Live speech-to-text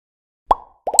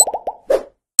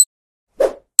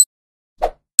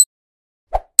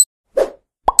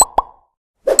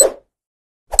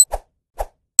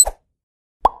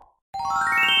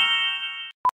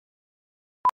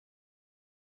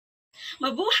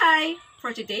Mabuhay!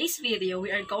 For today's video,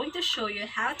 we are going to show you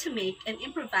how to make an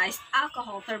improvised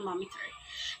alcohol thermometer.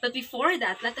 But before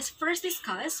that, let us first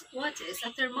discuss what is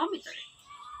a thermometer.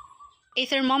 A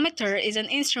thermometer is an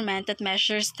instrument that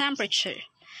measures temperature.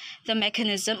 The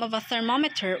mechanism of a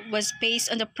thermometer was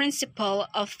based on the principle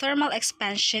of thermal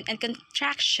expansion and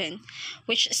contraction,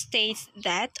 which states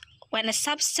that when a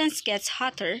substance gets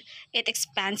hotter, it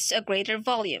expands to a greater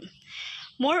volume.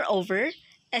 Moreover,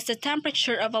 as the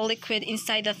temperature of a liquid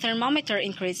inside the thermometer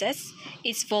increases,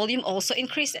 its volume also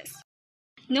increases.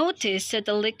 Notice that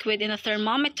the liquid in a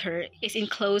thermometer is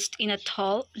enclosed in a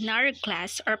tall, narrow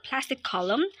glass or plastic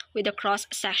column with a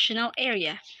cross-sectional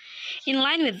area. In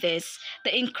line with this,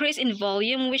 the increase in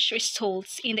volume, which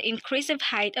results in the increase of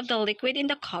height of the liquid in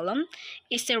the column,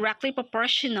 is directly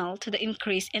proportional to the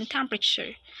increase in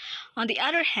temperature. On the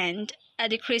other hand, a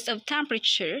decrease of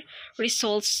temperature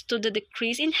results to the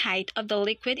decrease in height of the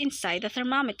liquid inside the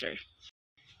thermometer.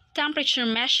 Temperature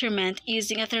measurement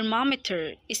using a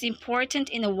thermometer is important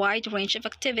in a wide range of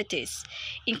activities,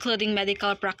 including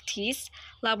medical practice,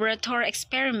 laboratory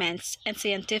experiments, and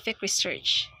scientific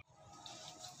research.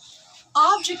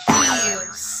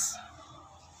 Objectives: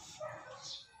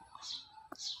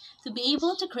 to be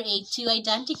able to create two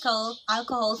identical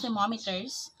alcohol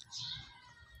thermometers,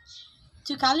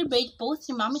 to calibrate both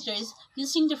thermometers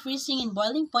using the freezing and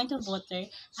boiling point of water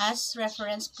as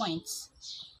reference points,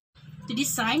 to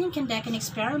design and conduct an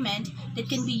experiment that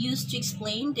can be used to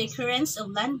explain the occurrence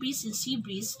of land breeze and sea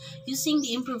breeze using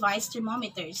the improvised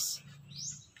thermometers,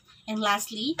 and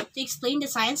lastly, to explain the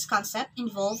science concept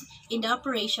involved in the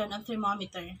operation of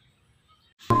thermometer.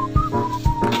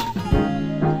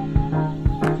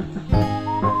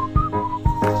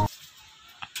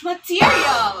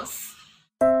 Materials.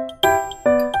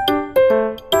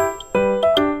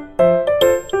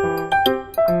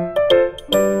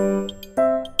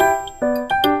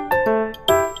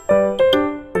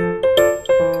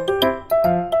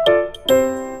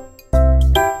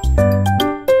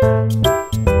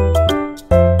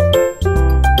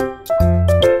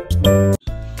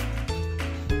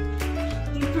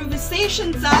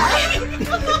 Improvisation time!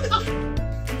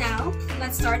 Now,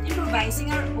 let's start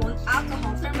improvising our own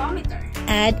alcohol thermometer.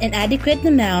 Add an adequate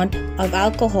amount of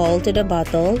alcohol to the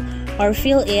bottle or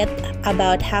fill it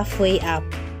about halfway up.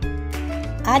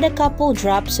 Add a couple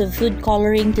drops of food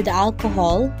coloring to the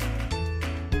alcohol.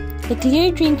 The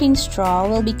clear drinking straw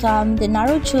will become the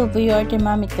narrow tube of your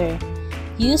thermometer.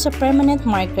 Use a permanent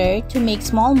marker to make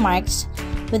small marks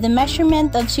with a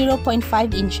measurement of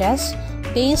 0.5 inches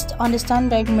based on the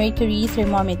standard mercury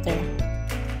thermometer.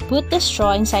 Put the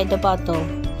straw inside the bottle.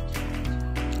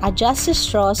 Adjust the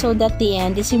straw so that the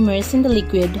end is immersed in the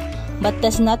liquid but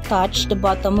does not touch the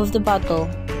bottom of the bottle.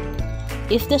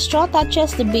 If the straw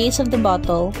touches the base of the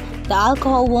bottle, the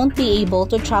alcohol won't be able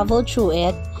to travel through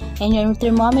it and your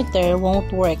thermometer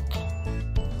won't work.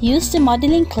 Use the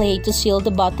modeling clay to seal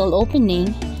the bottle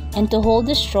opening and to hold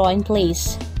the straw in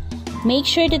place. Make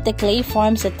sure that the clay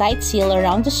forms a tight seal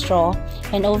around the straw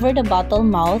and over the bottle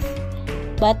mouth,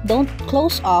 but don't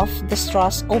close off the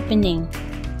straw's opening.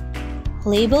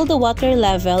 Label the water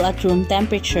level at room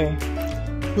temperature.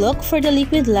 Look for the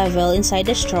liquid level inside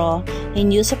the straw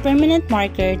and use a permanent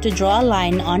marker to draw a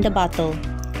line on the bottle.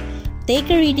 Take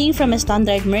a reading from a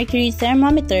standard mercury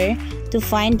thermometer to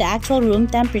find the actual room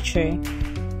temperature.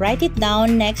 Write it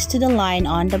down next to the line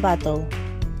on the bottle.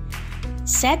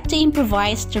 Set the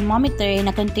improvised thermometer in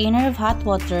a container of hot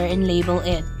water and label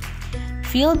it.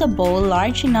 Fill the bowl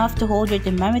large enough to hold your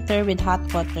thermometer with hot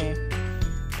water.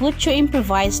 Put your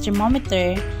improvised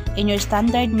thermometer and your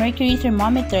standard mercury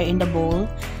thermometer in the bowl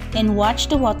and watch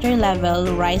the water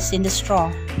level rise in the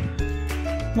straw.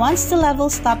 Once the level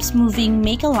stops moving,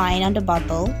 make a line on the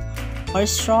bottle or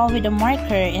straw with a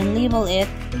marker and label it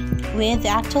with the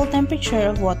actual temperature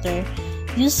of water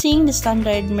using the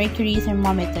standard mercury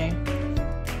thermometer.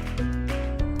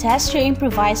 Test your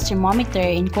improvised thermometer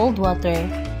in cold water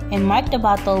and mark the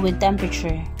bottle with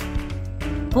temperature.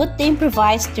 Put the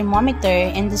improvised thermometer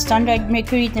and the standard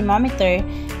mercury thermometer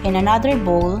in another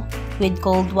bowl with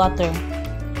cold water.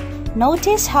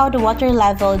 Notice how the water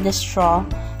level in the straw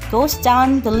goes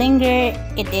down the longer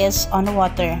it is on the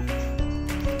water.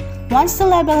 Once the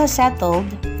level has settled,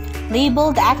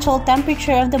 label the actual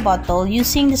temperature of the bottle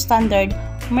using the standard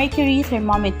mercury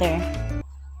thermometer.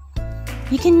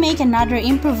 You can make another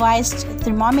improvised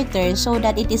thermometer so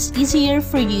that it is easier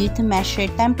for you to measure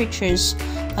temperatures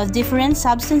of different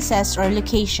substances or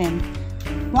location.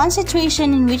 One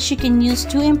situation in which you can use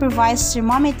two improvised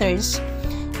thermometers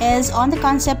is on the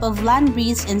concept of land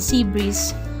breeze and sea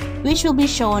breeze. which will be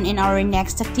shown in our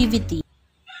next activity.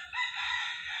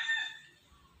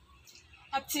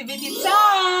 Activity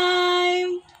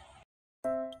time!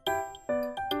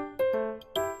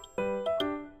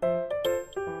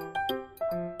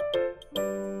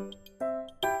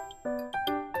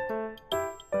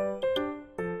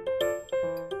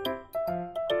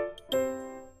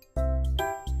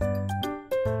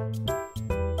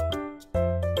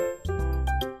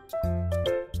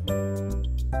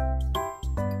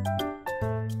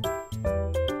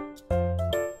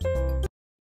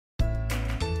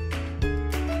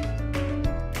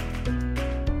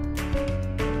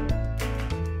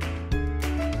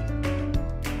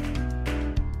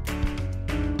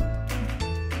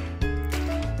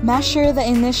 Measure the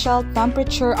initial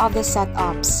temperature of the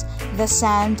setups, the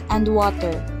sand and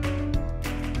water.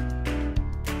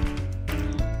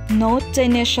 Note the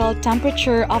initial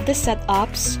temperature of the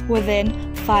setups within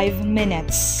 5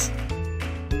 minutes.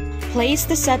 Place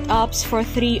the setups for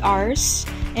 3 hours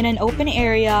in an open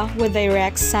area with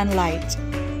direct sunlight.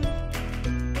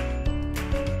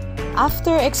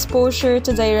 After exposure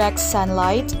to direct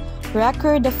sunlight,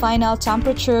 record the final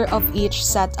temperature of each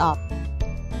setup.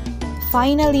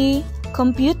 Finally,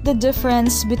 compute the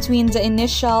difference between the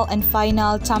initial and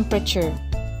final temperature.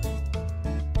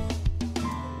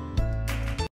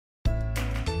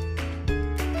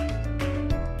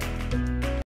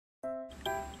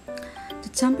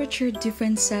 The temperature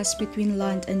differences between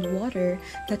land and water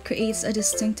that creates a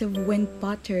distinctive wind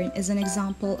pattern is an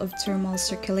example of thermal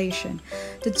circulation.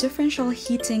 The differential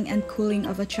heating and cooling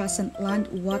of adjacent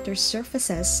land-water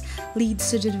surfaces leads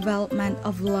to the development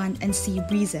of land and sea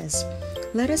breezes.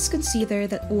 Let us consider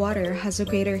that water has a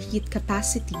greater heat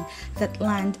capacity than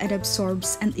land and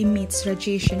absorbs and emits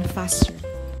radiation faster.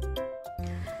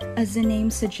 As the name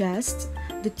suggests,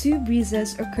 the two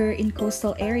breezes occur in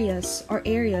coastal areas or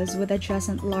areas with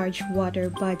adjacent large water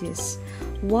bodies.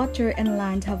 Water and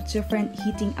land have different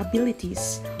heating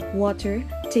abilities. Water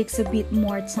takes a bit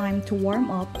more time to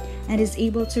warm up and is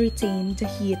able to retain the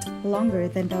heat longer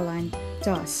than the land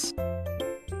does.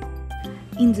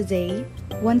 In the day,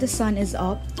 when the sun is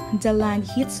up, the land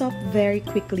heats up very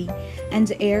quickly and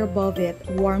the air above it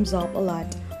warms up a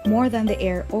lot, more than the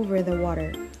air over the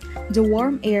water. The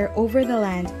warm air over the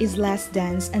land is less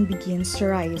dense and begins to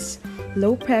rise.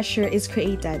 Low pressure is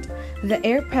created. The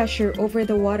air pressure over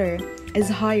the water is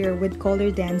higher with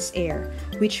colder dense air,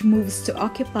 which moves to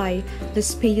occupy the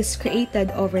space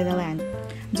created over the land.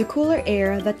 The cooler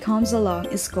air that comes along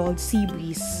is called sea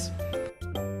breeze.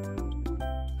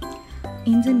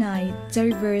 In the night, the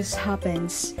reverse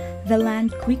happens. The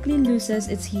land quickly loses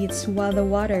its heat while the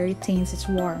water retains its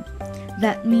warmth.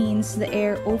 That means the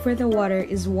air over the water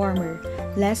is warmer,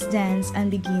 less dense, and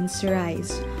begins to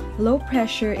rise. Low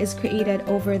pressure is created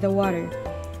over the water.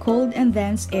 Cold and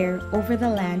dense air over the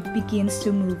land begins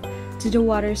to move to the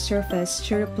water surface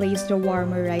to replace the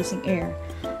warmer rising air.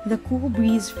 The cool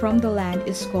breeze from the land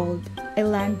is called a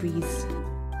land breeze.